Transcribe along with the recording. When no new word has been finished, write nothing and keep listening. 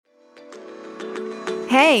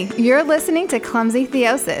Hey, you're listening to Clumsy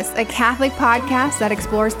Theosis, a Catholic podcast that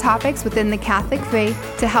explores topics within the Catholic faith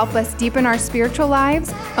to help us deepen our spiritual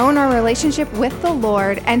lives, own our relationship with the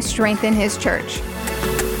Lord, and strengthen His church.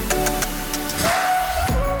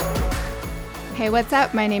 Hey, what's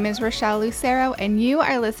up? My name is Rochelle Lucero, and you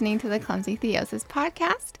are listening to the Clumsy Theosis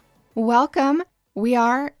podcast. Welcome. We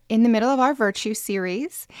are in the middle of our virtue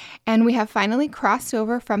series, and we have finally crossed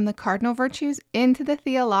over from the cardinal virtues into the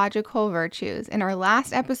theological virtues. In our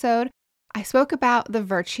last episode, I spoke about the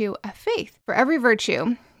virtue of faith. For every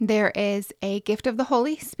virtue, there is a gift of the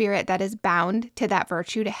Holy Spirit that is bound to that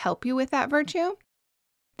virtue to help you with that virtue.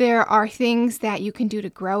 There are things that you can do to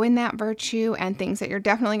grow in that virtue and things that you're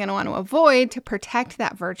definitely going to want to avoid to protect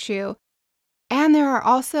that virtue. And there are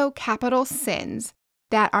also capital sins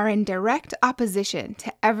that are in direct opposition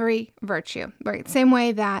to every virtue, right? Same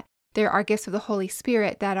way that there are gifts of the Holy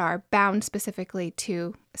Spirit that are bound specifically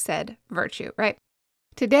to said virtue, right?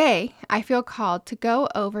 Today, I feel called to go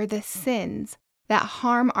over the sins that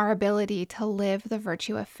harm our ability to live the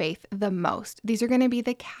virtue of faith the most. These are going to be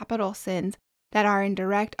the capital sins that are in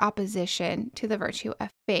direct opposition to the virtue of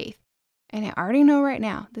faith. And I already know right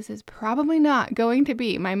now, this is probably not going to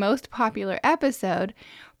be my most popular episode,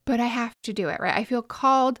 but I have to do it, right? I feel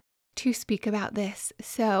called to speak about this.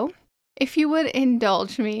 So if you would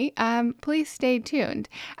indulge me, please stay tuned.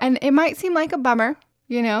 And it might seem like a bummer,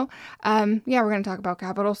 we're going to talk about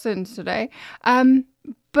capital sins today.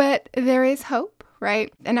 But there is hope,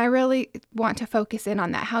 right? And I really want to focus in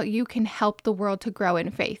on that, how you can help the world to grow in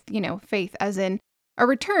faith, faith as in a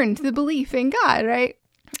return to the belief in God, right?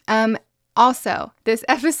 Also, this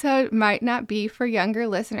episode might not be for younger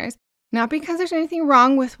listeners. Not because there's anything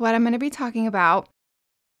wrong with what I'm going to be talking about.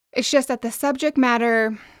 It's just that the subject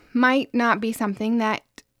matter might not be something that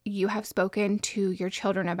you have spoken to your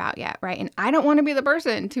children about yet, right? And I don't want to be the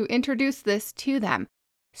person to introduce this to them.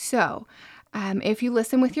 So if you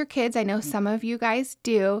listen with your kids, I know some of you guys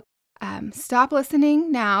do, stop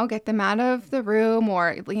listening now, get them out of the room,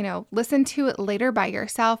 or, listen to it later by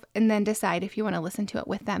yourself and then decide if you want to listen to it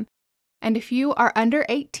with them. And if you are under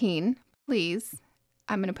 18, please,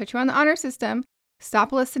 I'm going to put you on the honor system.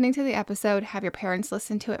 Stop listening to the episode, have your parents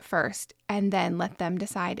listen to it first, and then let them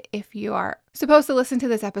decide if you are supposed to listen to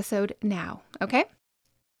this episode now, okay?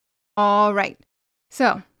 All right.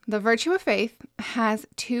 So, the virtue of faith has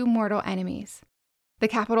two mortal enemies, the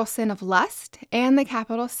capital sin of lust and the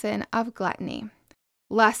capital sin of gluttony.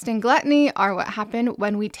 Lust and gluttony are what happen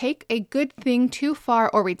when we take a good thing too far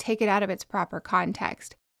or we take it out of its proper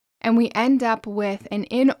context. And we end up with an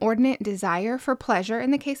inordinate desire for pleasure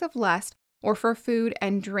in the case of lust, or for food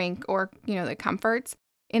and drink, or, the comforts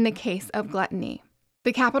in the case of gluttony.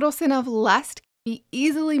 The capital sin of lust can be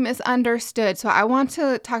easily misunderstood. So I want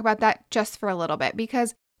to talk about that just for a little bit,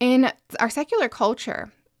 because in our secular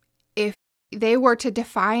culture, if they were to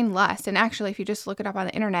define lust, and actually if you just look it up on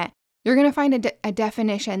the internet, you're going to find a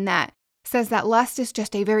definition that says that lust is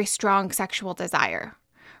just a very strong sexual desire,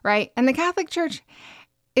 right? And the Catholic Church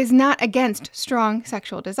is not against strong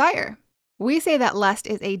sexual desire. We say that lust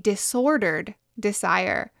is a disordered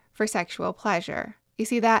desire for sexual pleasure. You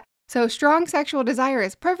see that? So strong sexual desire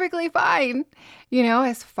is perfectly fine,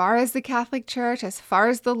 as far as the Catholic Church, as far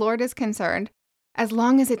as the Lord is concerned, as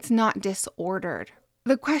long as it's not disordered.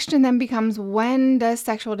 The question then becomes, when does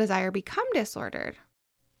sexual desire become disordered?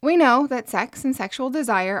 We know that sex and sexual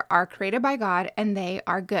desire are created by God and they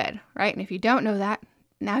are good, right? And if you don't know that,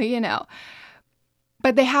 now you know.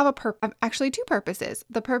 But they have actually two purposes.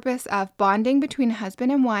 The purpose of bonding between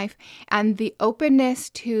husband and wife and the openness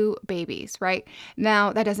to babies, right?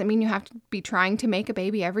 Now, that doesn't mean you have to be trying to make a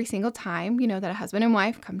baby every single time, that a husband and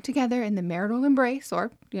wife come together in the marital embrace or,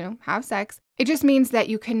 have sex. It just means that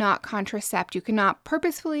you cannot contracept. You cannot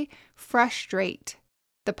purposefully frustrate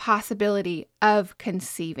the possibility of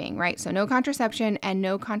conceiving, right? So no contraception and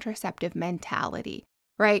no contraceptive mentality.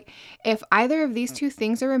 Right? If either of these two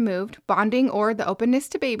things are removed, bonding or the openness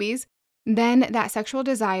to babies, then that sexual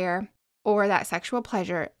desire or that sexual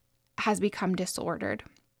pleasure has become disordered.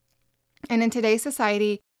 And in today's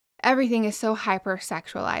society, everything is so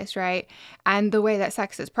hypersexualized, right? And the way that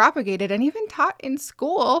sex is propagated and even taught in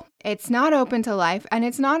school, it's not open to life and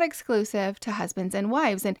it's not exclusive to husbands and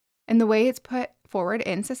wives. And the way it's put forward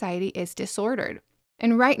in society is disordered.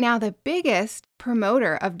 And right now, the biggest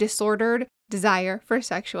promoter of disordered desire for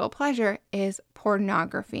sexual pleasure is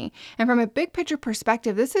pornography. And from a big picture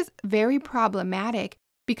perspective, this is very problematic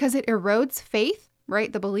because it erodes faith,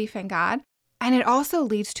 right? The belief in God. And it also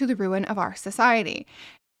leads to the ruin of our society.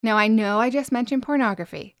 Now, I know I just mentioned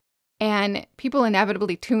pornography, and people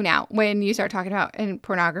inevitably tune out when you start talking about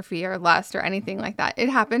pornography or lust or anything like that. It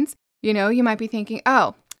happens. You might be thinking,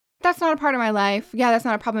 oh, that's not a part of my life. Yeah, that's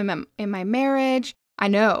not a problem in my marriage. I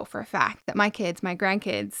know for a fact that my kids, my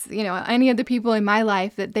grandkids, any of the people in my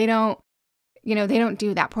life that they don't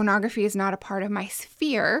do that. Pornography is not a part of my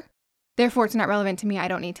sphere. Therefore, it's not relevant to me. I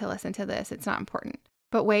don't need to listen to this. It's not important.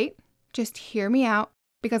 But wait, just hear me out,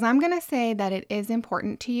 because I'm going to say that it is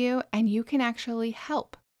important to you, and you can actually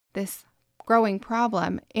help this growing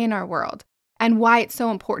problem in our world and why it's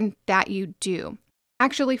so important that you do.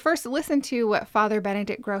 Actually, first listen to what Father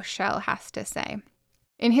Benedict Groeschel has to say.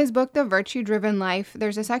 In his book, The Virtue-Driven Life,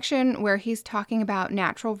 there's a section where he's talking about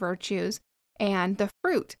natural virtues and the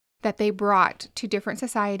fruit that they brought to different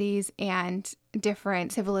societies and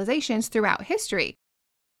different civilizations throughout history.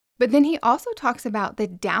 But then he also talks about the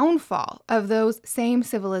downfall of those same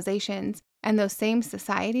civilizations and those same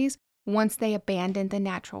societies once they abandoned the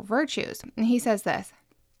natural virtues. And he says this.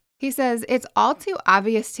 He says, it's all too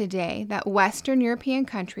obvious today that Western European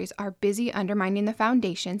countries are busy undermining the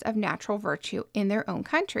foundations of natural virtue in their own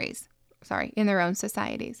in their own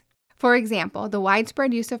societies. For example, the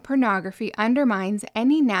widespread use of pornography undermines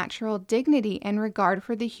any natural dignity and regard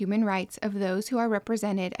for the human rights of those who are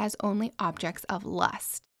represented as only objects of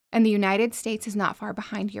lust. And the United States is not far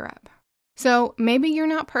behind Europe. So maybe you're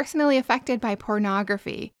not personally affected by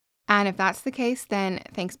pornography. And if that's the case, then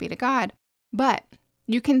thanks be to God. But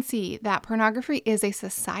you can see that pornography is a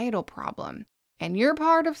societal problem. And you're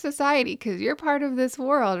part of society because you're part of this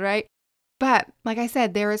world, right? But like I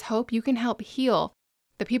said, there is hope. You can help heal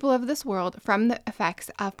the people of this world from the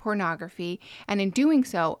effects of pornography. And in doing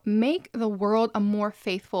so, make the world a more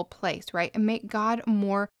faithful place, right? And make God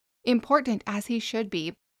more important as he should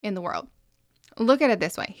be in the world. Look at it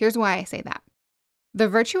this way. Here's why I say that. The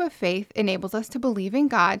virtue of faith enables us to believe in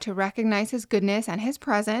God, to recognize his goodness and his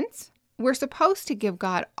presence. We're supposed to give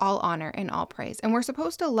God all honor and all praise, and we're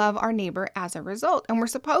supposed to love our neighbor as a result, and we're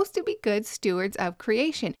supposed to be good stewards of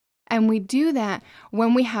creation. And we do that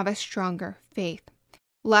when we have a stronger faith.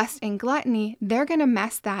 Lust and gluttony, they're going to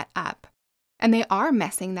mess that up. And they are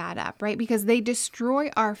messing that up, right? Because they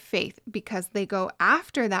destroy our faith, because they go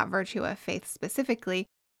after that virtue of faith specifically,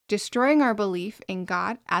 destroying our belief in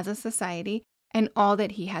God as a society and all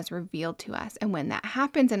that he has revealed to us. And when that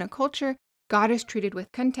happens in a culture, God is treated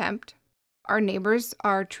with contempt, our neighbors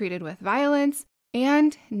are treated with violence,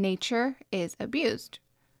 and nature is abused,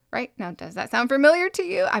 right? Now, does that sound familiar to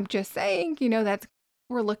you? I'm just saying, that's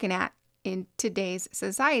what we're looking at in today's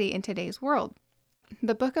society, in today's world.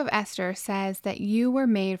 The book of Esther says that you were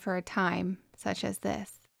made for a time such as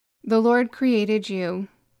this. The Lord created you,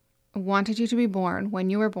 wanted you to be born when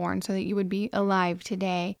you were born so that you would be alive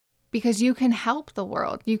today, because you can help the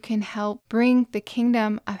world. You can help bring the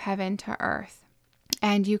kingdom of heaven to earth,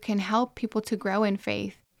 and you can help people to grow in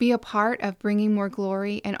faith, be a part of bringing more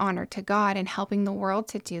glory and honor to God and helping the world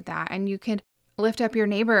to do that. And you can lift up your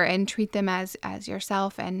neighbor and treat them as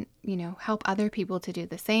yourself, and, help other people to do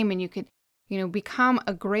the same. And you could, become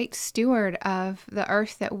a great steward of the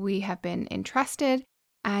earth that we have been entrusted,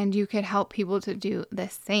 and you could help people to do the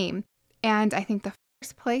same. And I think the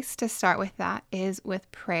first place to start with that is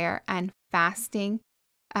with prayer and fasting,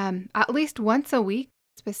 at least once a week,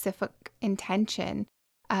 specific intention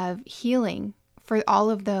of healing for all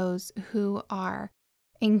of those who are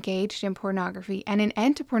engaged in pornography and an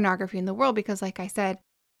end to pornography in the world. Because like I said,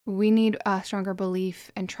 we need a stronger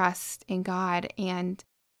belief and trust in God and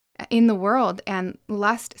in the world, and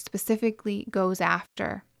lust specifically goes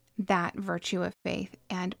after that virtue of faith,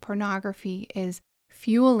 and pornography is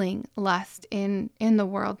fueling lust in the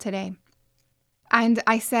world today. And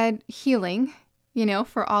I said healing,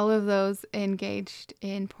 for all of those engaged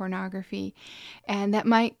in pornography, and that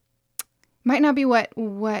might not be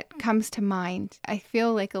what comes to mind. I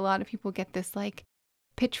feel like a lot of people get this like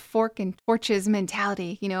pitchfork and torches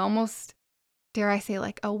mentality, almost, dare I say,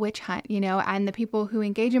 like a witch hunt, and the people who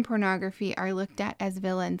engage in pornography are looked at as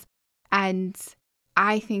villains. And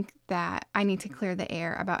I think that I need to clear the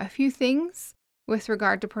air about a few things with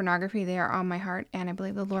regard to pornography. They are on my heart, and I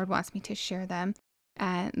believe the Lord wants me to share them.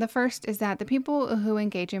 And the first is that the people who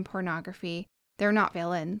engage in pornography, they're not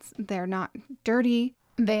villains. They're not dirty.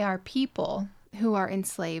 They are people who are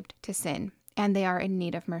enslaved to sin, and they are in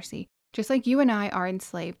need of mercy. Just like you and I are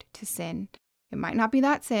enslaved to sin. It might not be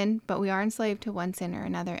that sin, but we are enslaved to one sin or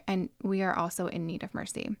another, and we are also in need of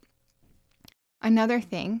mercy. Another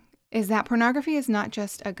thing is that pornography is not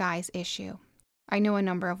just a guy's issue. I know a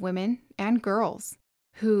number of women and girls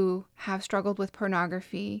who have struggled with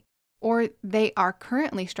pornography, or they are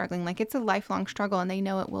currently struggling, like it's a lifelong struggle, and they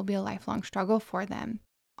know it will be a lifelong struggle for them.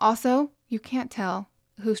 Also, you can't tell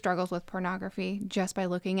who struggles with pornography just by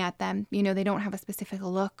looking at them. They don't have a specific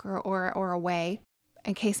look or a way.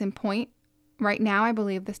 In case in point, right now, I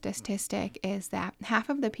believe the statistic is that half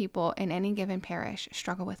of the people in any given parish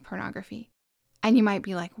struggle with pornography. And you might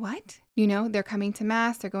be like, what? They're coming to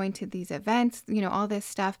mass, they're going to these events, all this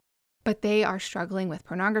stuff, but they are struggling with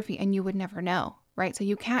pornography and you would never know, right? So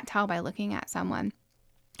you can't tell by looking at someone.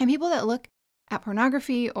 And people that look at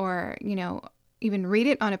pornography or, even read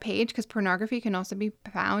it on a page, because pornography can also be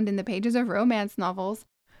found in the pages of romance novels,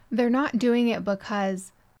 they're not doing it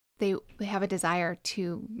because they have a desire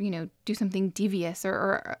to, do something devious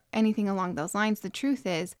or anything along those lines. The truth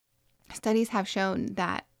is, studies have shown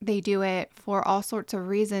that they do it for all sorts of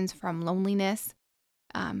reasons, from loneliness,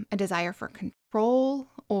 a desire for control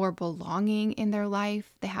or belonging in their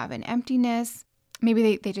life. They have an emptiness.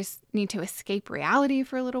 Maybe they just need to escape reality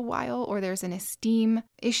for a little while, or there's an esteem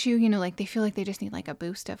issue, like they feel like they just need like a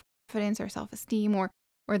boost of confidence or self-esteem, or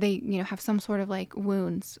they, have some sort of like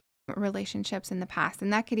wounds, relationships in the past.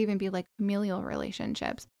 And that could even be like familial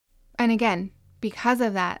relationships. And again, because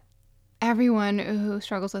of that, everyone who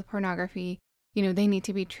struggles with pornography, they need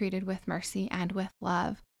to be treated with mercy and with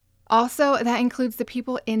love. Also, that includes the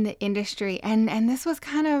people in the industry. And this was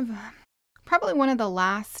kind of probably one of the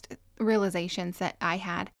last realizations that I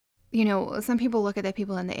had. Some people look at the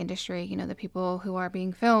people in the industry, the people who are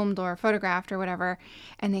being filmed or photographed or whatever,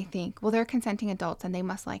 and they think, well, they're consenting adults and they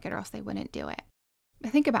must like it or else they wouldn't do it.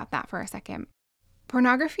 Think about that for a second.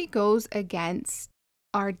 Pornography goes against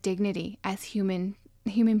our dignity as human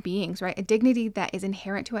beings, right? A dignity that is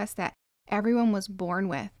inherent to us, that everyone was born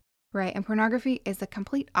with, right? And pornography is the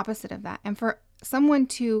complete opposite of that. And for someone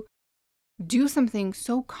to do something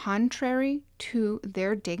so contrary to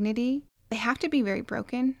their dignity, they have to be very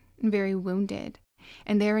broken and very wounded.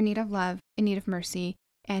 And they're in need of love, in need of mercy,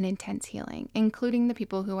 and intense healing, including the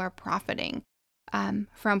people who are profiting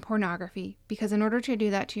from pornography. Because in order to do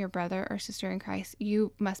that to your brother or sister in Christ,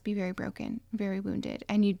 you must be very broken, very wounded,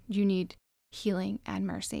 and you need healing and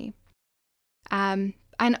mercy. And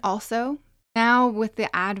also, now with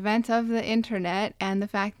the advent of the internet and the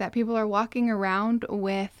fact that people are walking around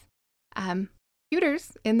with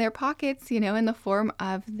computers in their pockets, in the form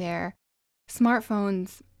of their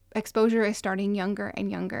smartphones, exposure is starting younger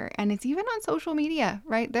and younger. And it's even on social media,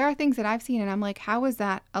 right? There are things that I've seen and I'm like, how is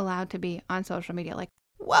that allowed to be on social media? Like,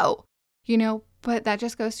 whoa, but that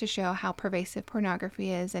just goes to show how pervasive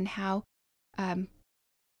pornography is and how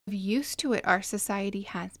used to it our society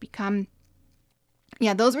has become.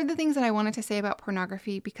 Yeah, those were the things that I wanted to say about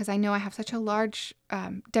pornography, because I know I have such a large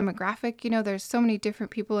demographic. There's so many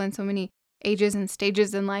different people and so many ages and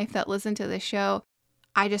stages in life that listen to this show.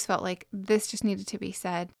 I just felt like this just needed to be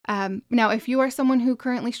said. Now, if you are someone who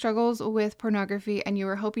currently struggles with pornography and you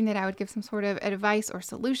were hoping that I would give some sort of advice or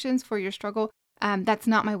solutions for your struggle, that's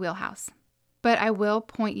not my wheelhouse. But I will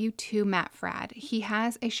point you to Matt Fradd. He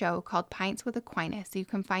has a show called Pints with Aquinas. So you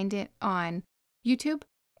can find it on YouTube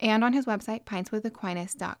and on his website,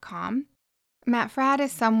 pintswithaquinas.com. Matt Fradd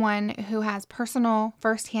is someone who has personal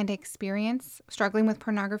firsthand experience struggling with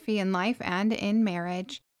pornography in life and in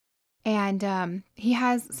marriage. And he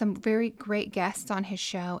has some very great guests on his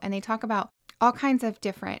show, and they talk about all kinds of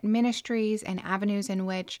different ministries and avenues in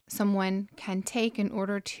which someone can take in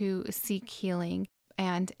order to seek healing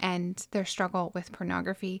and end their struggle with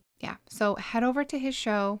pornography. Yeah, so head over to his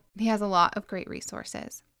show. He has a lot of great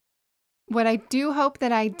resources. What I do hope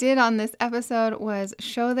that I did on this episode was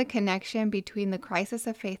show the connection between the crisis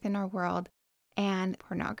of faith in our world and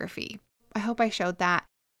pornography. I hope I showed that,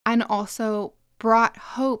 and also brought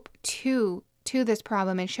hope to this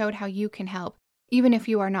problem and showed how you can help. Even if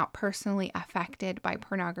you are not personally affected by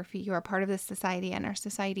pornography, you are part of this society, and our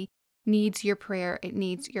society needs your prayer. It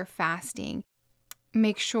needs your fasting.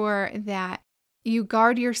 Make sure that you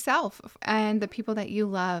guard yourself and the people that you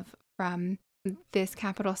love from this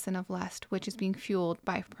capital sin of lust, which is being fueled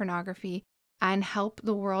by pornography, and help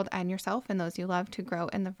the world and yourself and those you love to grow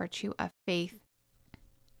in the virtue of faith.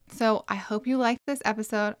 So I hope you liked this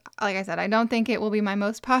episode. Like I said, I don't think it will be my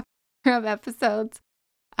most popular of episodes.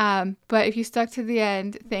 But if you stuck to the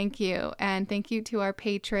end, thank you. And thank you to our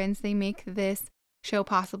patrons. They make this show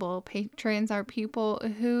possible. Patrons are people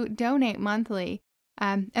who donate monthly.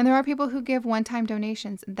 And there are people who give one-time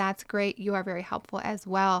donations. That's great. You are very helpful as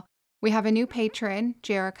well. We have a new patron,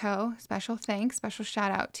 Jericho. Special thanks, special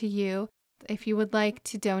shout out to you. If you would like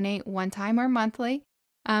to donate one time or monthly,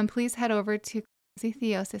 please head over to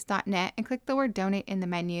clumsytheosis.net and click the word donate in the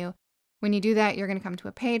menu. When you do that, you're going to come to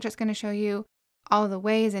a page that's going to show you all the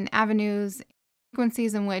ways and avenues,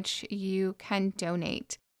 frequencies in which you can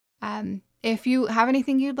donate. If you have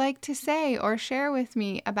anything you'd like to say or share with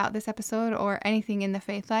me about this episode or anything in the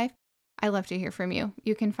faith life, I'd love to hear from you.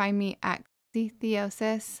 You can find me at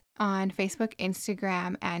Theosis on Facebook,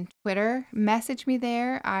 Instagram, and Twitter. Message me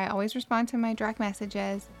there. I always respond to my direct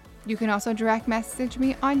messages. You can also direct message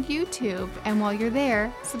me on YouTube. And while you're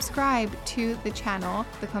there, subscribe to the channel,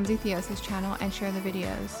 the Clumsy Theosis channel, and share the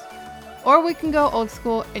videos. Or we can go old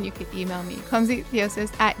school and you can email me,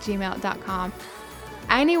 clumsytheosis@gmail.com.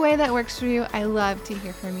 Any way that works for you, I love to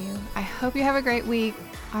hear from you. I hope you have a great week.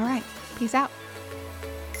 All right, peace out.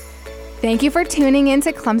 Thank you for tuning in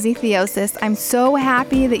to Clumsy Theosis. I'm so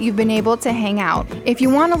happy that you've been able to hang out. If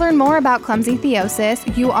you want to learn more about Clumsy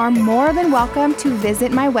Theosis, you are more than welcome to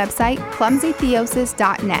visit my website,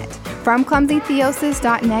 clumsytheosis.net. From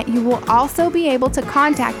clumsytheosis.net, you will also be able to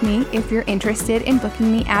contact me if you're interested in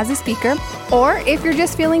booking me as a speaker, or if you're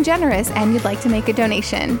just feeling generous and you'd like to make a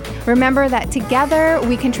donation. Remember that together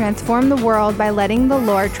we can transform the world by letting the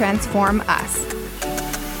Lord transform us.